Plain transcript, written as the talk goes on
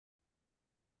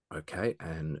Okay,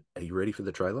 and are you ready for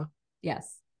the trailer?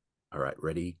 Yes. All right,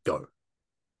 ready, go.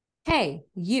 Hey,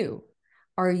 you.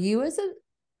 Are you as a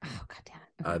Oh god damn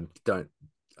it. Okay. Don't.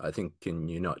 I think can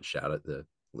you not shout at the I'm not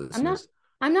listeners?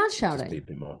 I'm not Just be shouting. a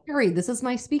bit more, Harry, this is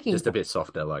my speaking just a voice. bit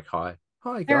softer. Like hi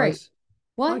Harry, guys, hi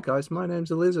what? guys. My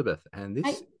name's Elizabeth, and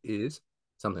I this is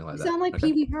something You like that. sound like Okay.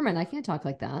 Pee Wee Herman. I can't talk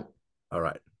like that. All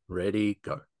right, ready,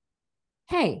 go.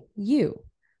 Hey, you.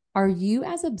 Are you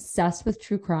as obsessed with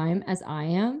true crime as I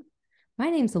am? My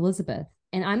name's Elizabeth,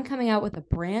 and I'm coming out with a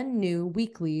brand new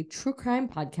weekly true crime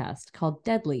podcast called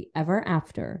Deadly Ever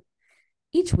After.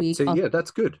 Each week, See, yeah,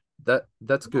 that's good.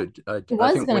 That's good. it I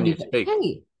was think going to when be you good. speak,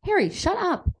 Hey, Harry, shut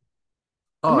up.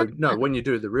 I'm oh not no, done. when you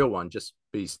do the real one, just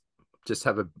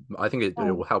have a. I think it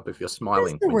Oh, will help if you're what is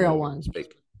smiling the when real you one?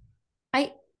 speak.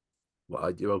 I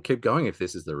Well, keep going if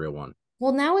this is the real one.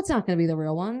 Well, now it's not going to be the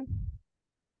real one.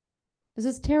 This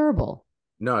is terrible.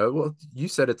 No, well, you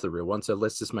said it's the real one, so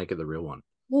let's just make it the real one.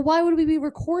 Well, why would we be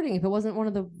recording if it wasn't one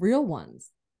of the real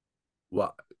ones?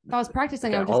 Well, If I was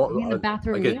practicing, I okay. would just be in the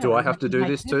bathroom Okay. Do mirror I and have like to use do my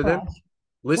this too then, toothbrush.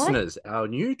 What? listeners? Our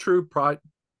new true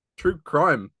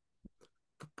crime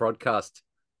broadcast,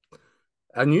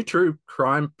 our new true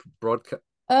crime broadcast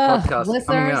Ugh, podcast coming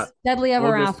listeners, out Deadly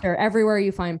Ever August. After, everywhere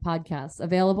you find podcasts,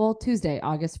 available Tuesday,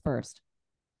 August 1st.